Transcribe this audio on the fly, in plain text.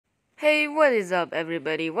Hey, what is up,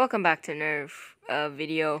 everybody? Welcome back to Nerf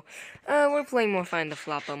video. We're playing more Find the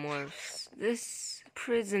Floppa Morphs. This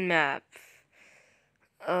prison map.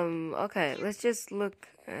 Okay, let's just look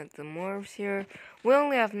at the morphs here. We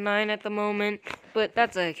only have 9 at the moment, but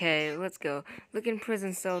that's okay. Let's go. Look in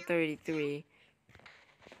prison cell 33.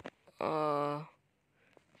 Let's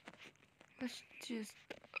just,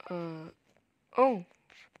 oh,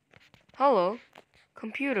 hello,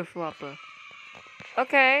 computer Floppa.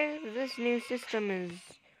 Okay, this new system is...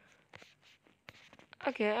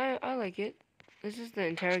 Okay, I like it. This is the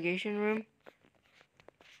interrogation room.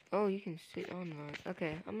 Oh, you can sit on that.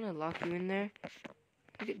 Okay, I'm gonna lock you in there.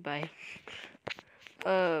 Goodbye.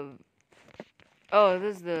 Oh,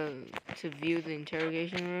 this is to view the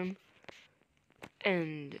interrogation room.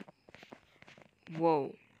 And,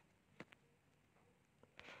 whoa.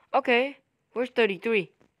 Okay, where's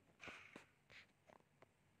 33?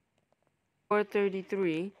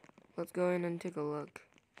 433. Let's go in and take a look.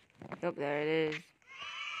 Yep, there it is.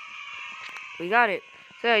 We got it.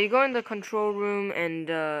 So yeah, you go in the control room and,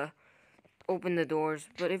 open the doors.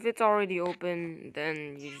 But if it's already open,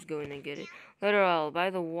 then you just go in and get it. Letter L, by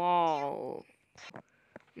the wall.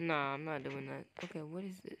 Nah, I'm not doing that. Okay, what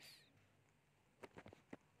is this?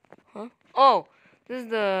 Huh? Oh, this is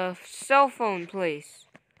the cell phone place.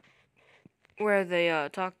 Where they,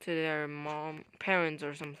 talk to their parents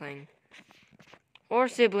or something. Or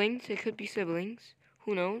siblings. It could be siblings.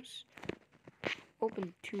 Who knows?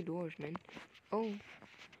 Open 2 doors, man. Oh.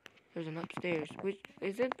 There's an upstairs. Which,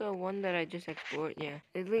 is it the one that I just explored? Yeah.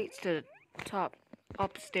 It leads to the top.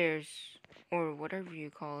 Upstairs. Or whatever you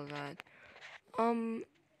call that. Oh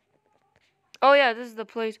yeah, this is the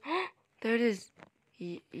place. There it is.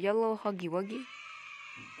 Yellow Huggy Wuggy.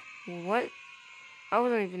 What? I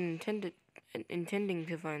wasn't even intending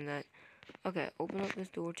to find that. Okay, open up this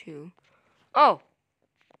door too. Oh!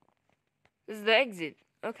 This is the exit.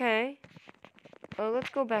 Okay. Let's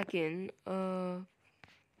go back in. So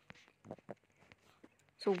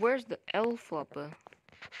where's the L Floppa?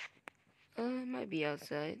 It might be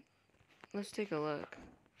outside. Let's take a look.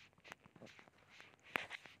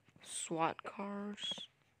 SWAT cars.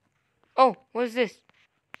 Oh, what is this?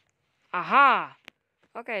 Aha!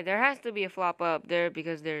 Okay, there has to be a Floppa up there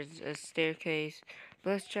because there's a staircase. But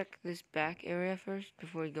let's check this back area first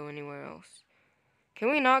before we go anywhere else. Can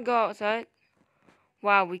we not go outside?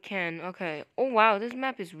 Wow, we can. Okay. Oh, wow, this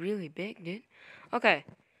map is really big, dude. Okay.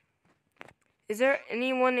 Is there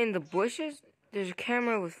anyone in the bushes? There's a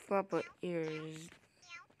camera with Floppa ears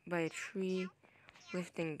by a tree,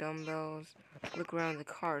 lifting dumbbells. Look around the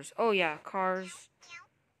cars. Oh, yeah, cars.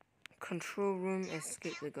 Control room,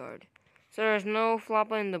 escape the guard. So there's no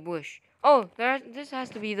Floppa in the bush. Oh, this has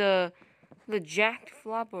to be the jacked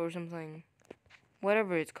Floppa or something.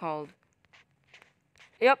 Whatever it's called.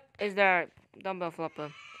 Yep, is there dumbbell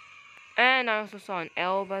Floppa. And I also saw an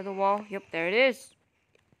L by the wall. Yep, there it is.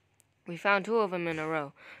 We found 2 of them in a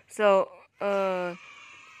row. So,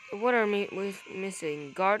 what are we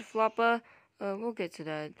missing? Guard Floppa. We'll get to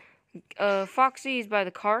that. Foxy is by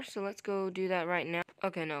the car, so let's go do that right now.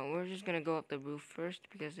 Okay, no, we're just gonna go up the roof first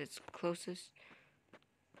because it's closest.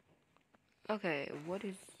 Okay, what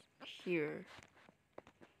is here?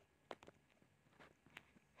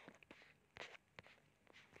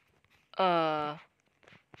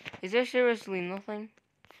 Is there seriously nothing?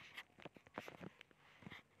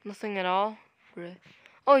 Nothing at all?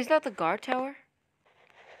 Oh, is that the guard tower?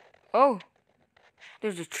 Oh,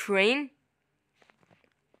 there's a train?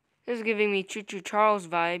 This is giving me Choo Choo Charles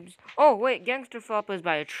vibes. Oh, wait, Gangster Floppa is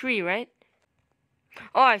by a tree, right?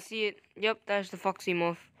 Oh, I see it. Yep, that's the Foxy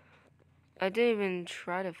Morph. I didn't even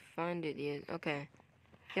try to find it yet. Okay.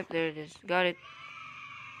 Yep, there it is. Got it.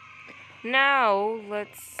 Now,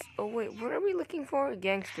 let's... Oh, wait, what are we looking for?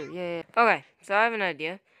 Gangster, yeah. Okay, so I have an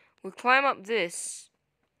idea. We climb up this,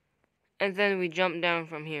 and then we jump down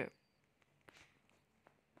from here.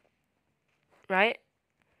 Right?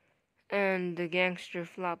 And the Gangster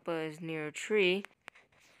Floppa is near a tree.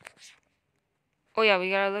 Oh, yeah,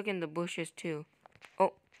 we gotta look in the bushes, too.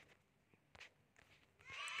 Oh.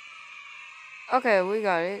 Okay, we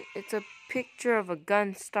got it. It's a picture of a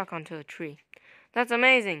gun stuck onto a tree. That's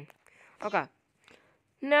amazing. Okay.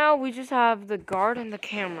 Now we just have the guard and the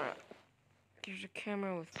camera. There's a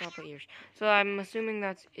camera with Floppa ears. So I'm assuming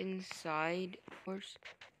that's inside.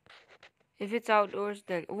 If it's outdoors,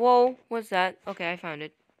 then... Whoa, what's that? Okay, I found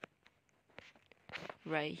it.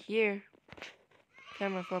 Right here.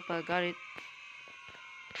 Camera Floppa, got it.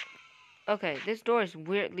 Okay, this door is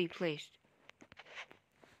weirdly placed.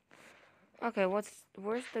 Okay,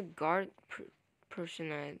 where's the guard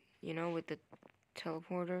person at? You know, with the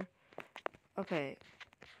teleporter? Okay.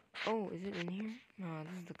 Oh, is it in here? No,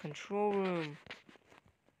 this is the control room.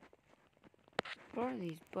 What are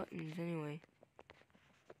these buttons anyway?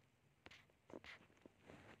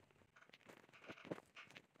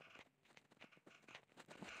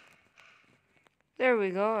 There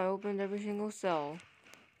we go. I opened every single cell.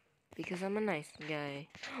 Because I'm a nice guy.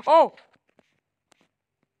 Oh!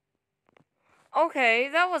 Okay,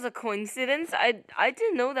 that was a coincidence. I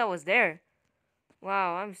didn't know that was there.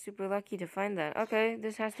 Wow, I'm super lucky to find that. Okay,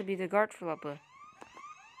 this has to be the guard floppa.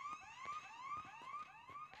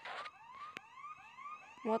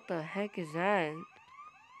 What the heck is that?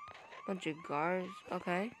 Bunch of guards.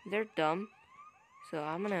 Okay, they're dumb. So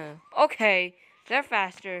I'm gonna... Okay, they're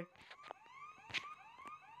faster.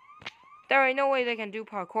 There ain't no way they can do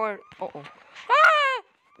parkour. Uh-oh. Ah!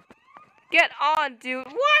 Get on, dude.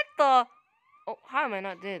 What the... Oh, how am I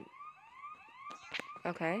not dead?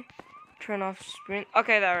 Okay. Turn off sprint.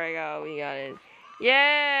 Okay, there we go. We got it.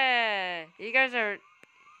 Yeah! You guys are...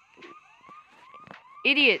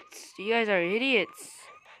 idiots. You guys are idiots.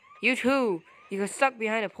 You too. You got stuck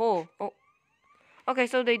behind a pole. Oh. Okay,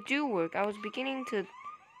 so they do work. I was beginning to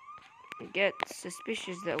get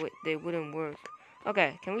suspicious that they wouldn't work.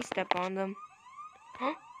 Okay, can we step on them?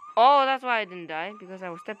 Oh, that's why I didn't die. Because I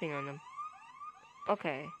was stepping on them.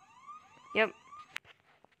 Okay. Yep.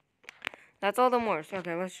 That's all the morphs.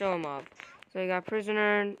 Okay, let's show them off. So you got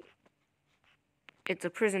prisoner. It's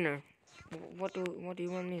a prisoner. What do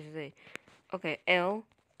you want me to say? Okay, L.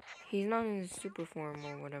 He's not in his super form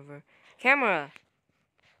or whatever. Camera.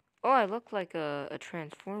 Oh, I look like a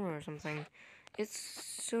transformer or something. It's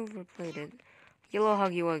silver plated. Yellow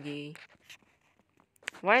Huggy Wuggy.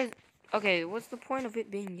 Why is... Okay, what's the point of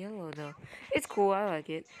it being yellow though? It's cool, I like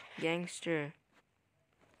it. Gangster.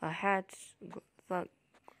 A hat.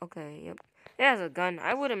 Okay, yep. It has a gun.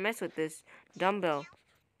 I wouldn't mess with this. Dumbbell.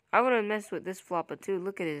 I wouldn't mess with this flopper too.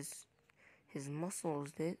 Look at his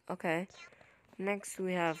muscles, dude. Okay. Next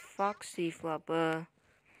we have Foxy flopper.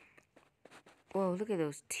 Whoa, look at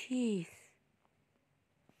those teeth.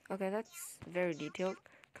 Okay, that's very detailed.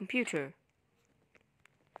 Computer.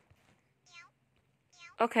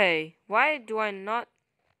 Okay, why do I not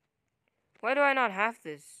have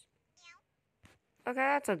this? Okay,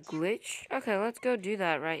 that's a glitch. Okay, let's go do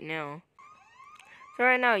that right now. So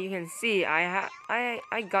right now you can see I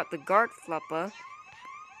got the guard floppa.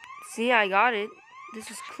 See, I got it.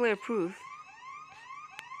 This is clear proof.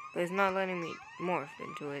 But it's not letting me morph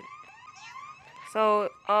into it. So,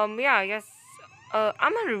 yeah, I guess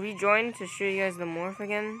I'm gonna rejoin to show you guys the morph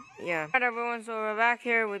again. Yeah. Alright everyone, so we're back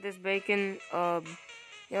here with this bacon.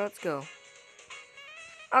 Yeah, let's go.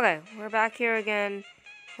 Okay, we're back here again.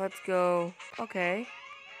 Let's go. Okay.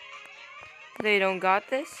 They don't got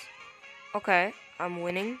this? Okay, I'm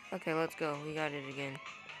winning. Okay, let's go. We got it again.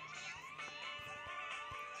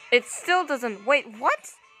 It still doesn't... Wait,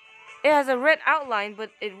 what? It has a red outline,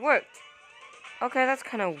 but it worked. Okay, that's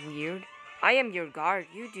kind of weird. I am your guard.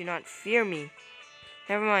 You do not fear me.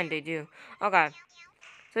 Never mind, they do. Okay.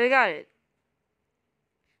 So we got it.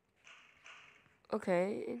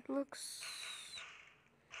 Okay, it looks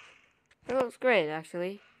great,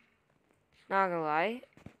 actually. Not gonna lie.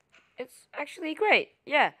 It's actually great.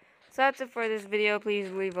 Yeah. So that's it for this video.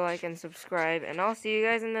 Please leave a like and subscribe. And I'll see you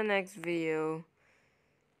guys in the next video.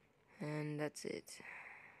 And that's it.